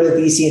 because when you go to a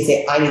VC and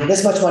say, I need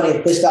this much money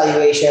at this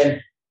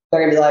valuation,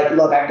 they're going to be like,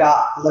 look, I've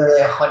got literally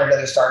 100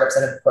 other startups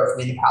that have approached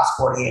me in the past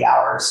 48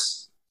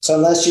 hours. So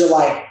unless you're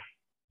like,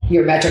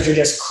 your metrics are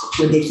just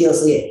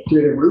ridiculously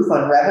through the roof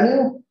on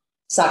revenue,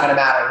 it's not going to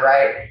matter,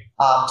 right?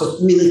 To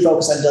really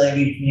focus on building a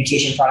new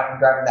communication product and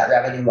driving that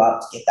revenue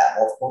up to get that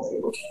multiple that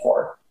you're looking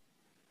for.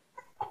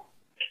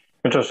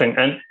 Interesting.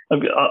 And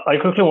I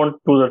quickly want to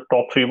do the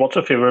top 3. What's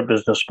your favorite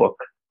business book?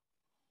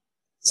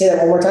 Say that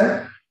one more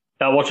time.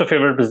 What's your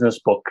favorite business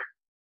book?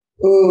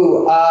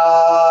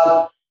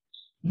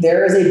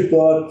 There is a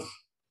book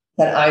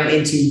that I'm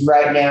into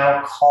right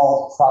now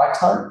called Product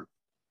Hunt,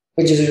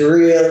 which is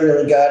really,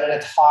 really good. And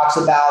it talks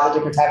about the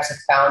different types of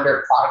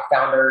product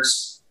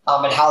founders,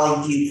 and how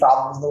they view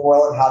problems in the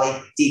world and how they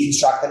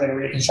deconstruct them and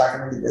reconstruct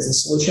them into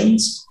business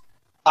solutions.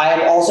 I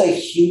am also a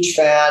huge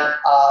fan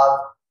of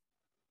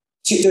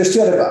there's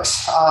 2 other books.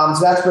 So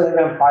that's really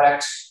around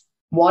product.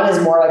 One is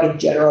more like a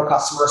general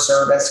customer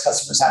service,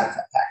 customer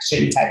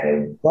satisfaction type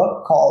of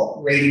book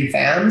called Rating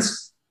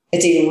Fans.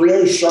 It's a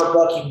really short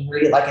book. You can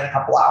read it like in a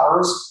couple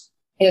hours.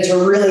 And it's a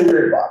really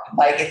weird book.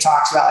 Like it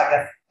talks about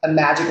like a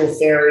magical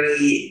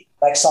fairy,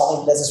 like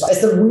solving business.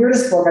 It's the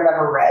weirdest book I've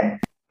ever read,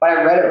 but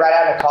I read it right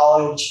out of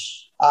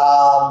college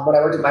when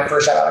I worked at my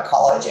first job out of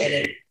college.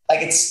 And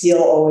it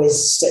still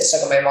always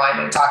stuck in my mind.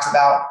 And it talks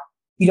about,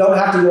 you don't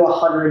have to do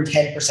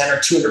 110% or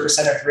 200% or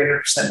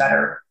 300%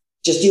 better.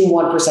 Just do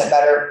 1%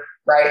 better,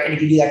 right? And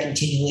if you do that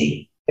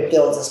continually, it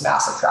builds this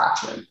massive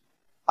traction.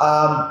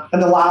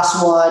 And the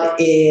last one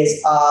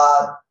is,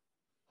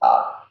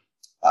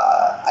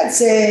 I'd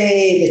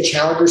say the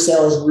Challenger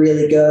sale is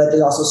really good.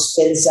 There's also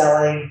spin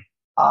selling.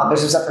 There's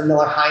some stuff from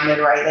Miller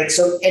Heiman, right? Like,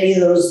 so any of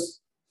those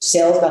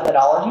sales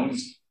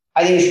methodologies,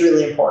 I think is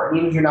really important.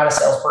 Even if you're not a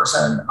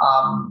salesperson,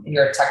 and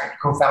you're a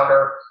technical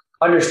co-founder,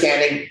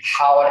 understanding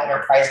how an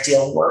enterprise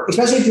deal works,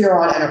 especially if you're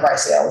on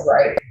enterprise sales,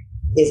 right?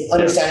 Is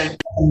understanding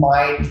the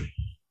mind,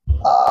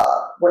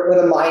 where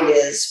the mind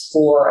is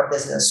for a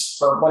business,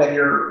 for one of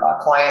your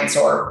clients,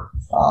 or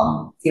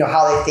how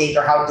they think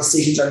or how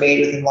decisions are made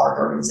within large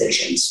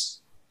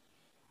organizations.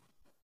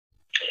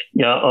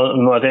 Yeah,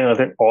 no, I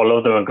think all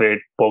of them are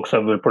great books. I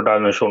will put down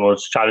in the show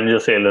notes. Challenger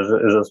Sale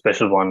is a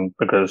special one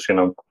because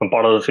I'm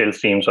part of the sales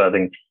team, so I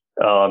think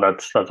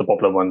that's a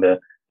popular one there.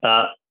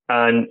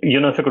 And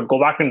if you could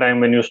go back in time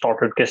when you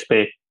started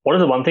KissPay, what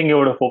is the one thing you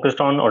would have focused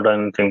on or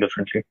done anything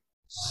differently?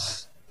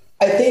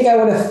 I think I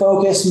would have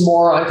focused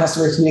more on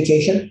customer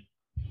communication.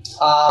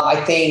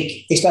 I think,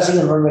 especially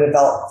from a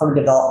developed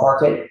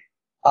market,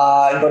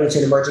 and going into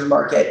an emerging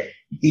market,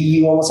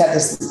 you almost have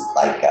this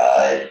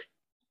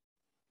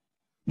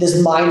this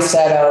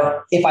mindset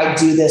of, if I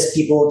do this,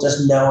 people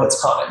just know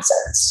it's common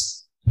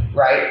sense,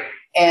 right?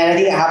 And I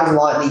think it happens a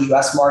lot in the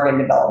US market and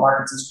developed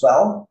markets as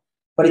well.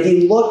 But if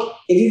you go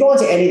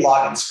into any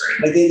login screen,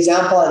 like the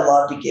example I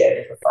love to give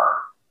is a firm.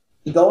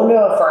 You go into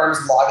a firm's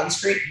login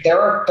screen, there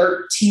are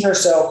 13 or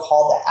so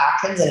call to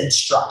actions and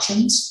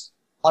instructions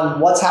on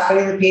what's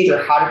happening on the page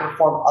or how to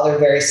perform other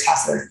various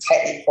tasks that are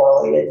tightly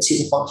correlated to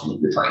the function that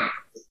you're trying to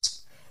complete.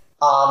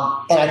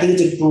 And I think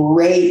it's a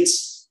great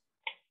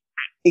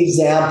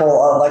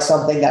example of like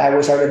something that I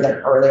wish I would have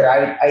done earlier.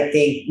 I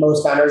think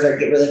most founders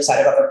get really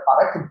excited about their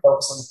product and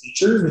focus on the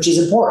features, which is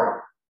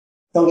important.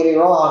 Don't get me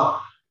wrong,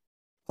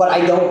 but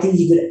I don't think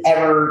you could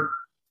ever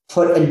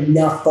put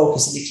enough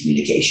focus into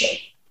communication.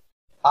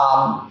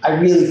 I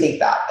really think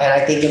that. And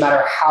I think no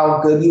matter how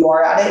good you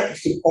are at it,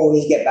 you can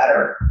always get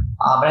better.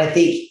 And I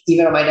think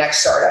even on my next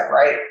startup,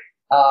 right,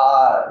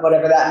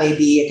 whatever that may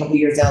be a couple of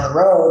years down the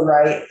road,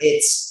 right,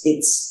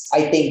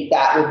 I think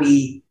that would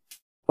be,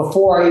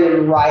 before I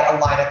even write a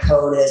line of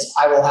code, is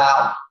I will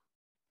have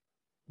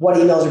what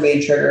emails are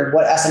being triggered,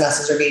 what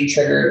SMSs are being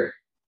triggered.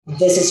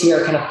 This is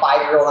here, can a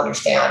 5-year-old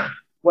understand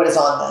what is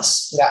on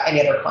this without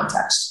any other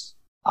context?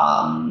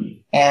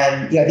 And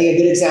I think a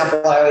good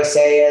example I always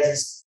say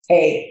is,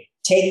 hey,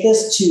 take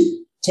this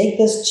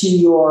to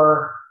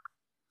your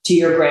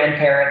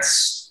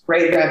grandparents,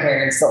 great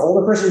grandparents, the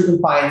older person you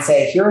can find, and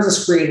say, here's a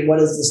screen. What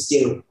does this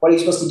do? What are you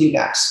supposed to do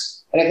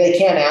next? And if they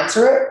can't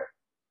answer it,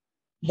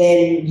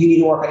 then you need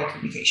to work on your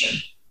communication.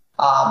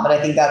 And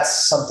I think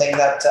that's something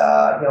that,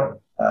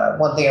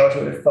 one thing I wish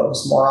we would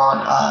focus more on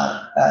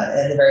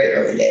in the very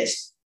early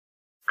days.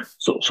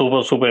 So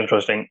super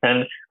interesting.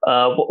 And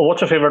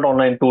what's your favorite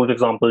online tools?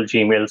 Example,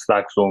 Gmail,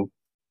 Slack, Zoom.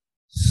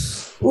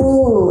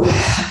 Ooh,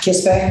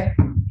 KissPay.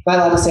 Am I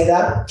allowed to say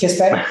that?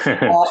 KissPay.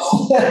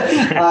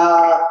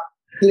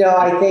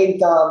 I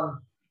think,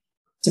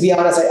 to be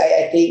honest,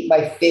 I think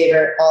my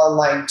favorite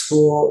online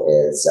tool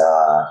is,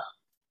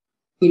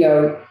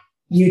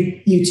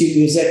 YouTube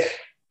Music.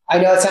 I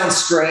know it sounds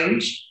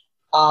strange,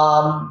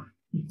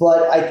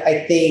 but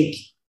I think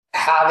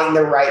having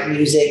the right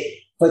music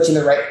puts you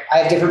in the right. I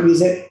have different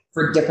music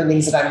for different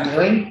things that I'm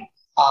doing.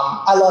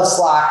 I love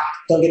Slack.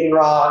 Don't get me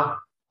wrong.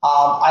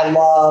 I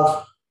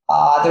love.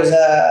 There's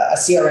a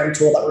CRM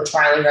tool that we're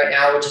trialing right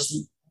now, which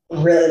is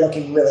really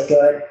looking really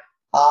good.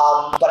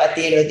 But at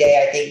the end of the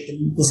day, I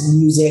think this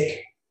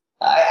music.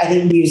 I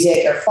think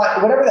music or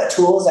fun, whatever that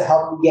tool is to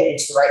help you get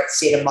into the right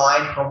state of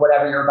mind for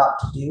whatever you're about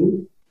to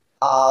do,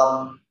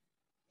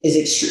 is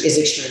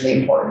extremely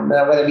important.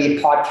 Whether it be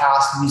a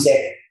podcast,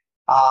 music,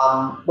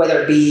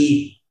 whether it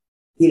be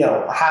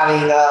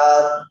having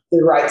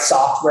the right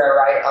software,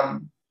 right?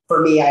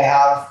 For me, I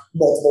have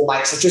multiple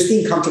mics, so just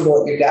being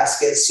comfortable at your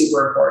desk is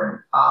super important.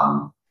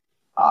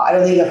 I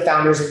don't think that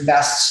founders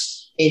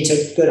invest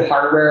into good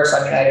hardware, so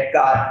I've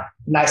got a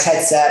nice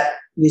headset,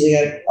 using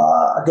a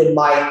good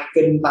mic,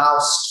 good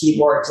mouse,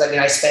 keyboard, because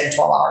I spend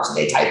 12 hours a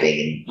day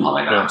typing on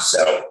my mouse.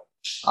 So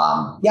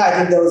I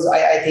think those.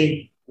 I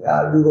think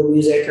Google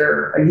Music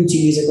or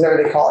YouTube Music,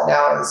 whatever they call it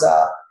now,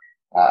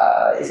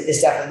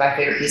 is definitely my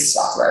favorite piece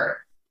of software.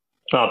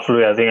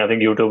 Absolutely, I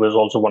think YouTube is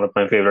also one of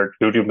my favorite.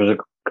 YouTube Music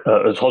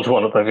is also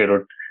one of my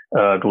favorite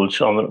tools.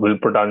 We'll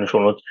put that in the show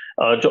notes.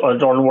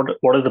 John,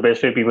 what is the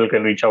best way people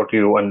can reach out to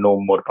you and know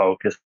more about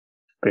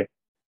KissPay?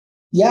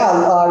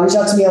 Yeah, reach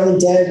out to me on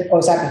LinkedIn.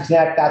 Always happy to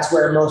connect. That's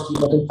where most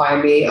people can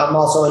find me. I'm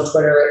also on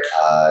Twitter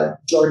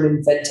at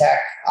Jordan FinTech.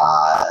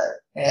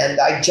 And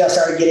I just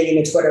started getting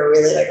into Twitter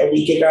really like a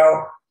week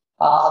ago.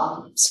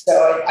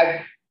 So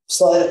I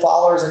slowly the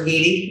followers are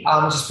gaining,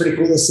 which is pretty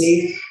cool to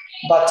see.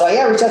 But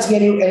reach out to me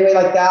anyway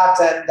like that.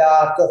 And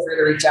feel free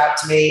to reach out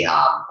to me.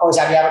 Always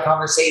happy to have a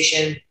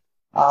conversation.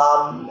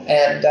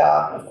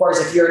 Of course,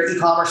 if you're an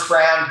e-commerce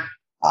brand,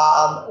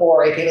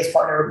 or a payments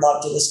partner, would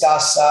love to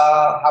discuss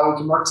how we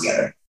can work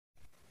together.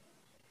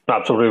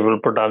 Absolutely. We'll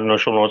put that in the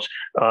show notes.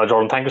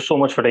 Jordan, thank you so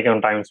much for taking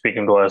the time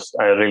speaking to us.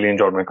 I really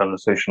enjoyed my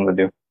conversation with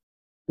you.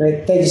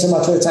 Great. Thank you so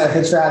much for the time.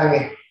 Thanks for having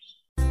me.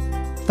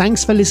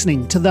 Thanks for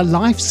listening to the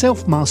Life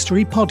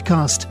Self-Mastery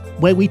podcast,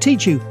 where we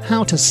teach you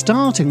how to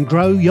start and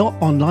grow your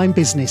online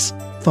business.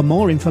 For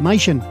more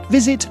information,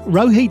 visit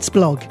Rohit's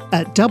blog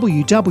at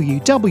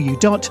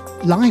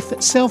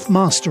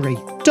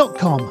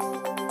www.lifeselfmastery.com.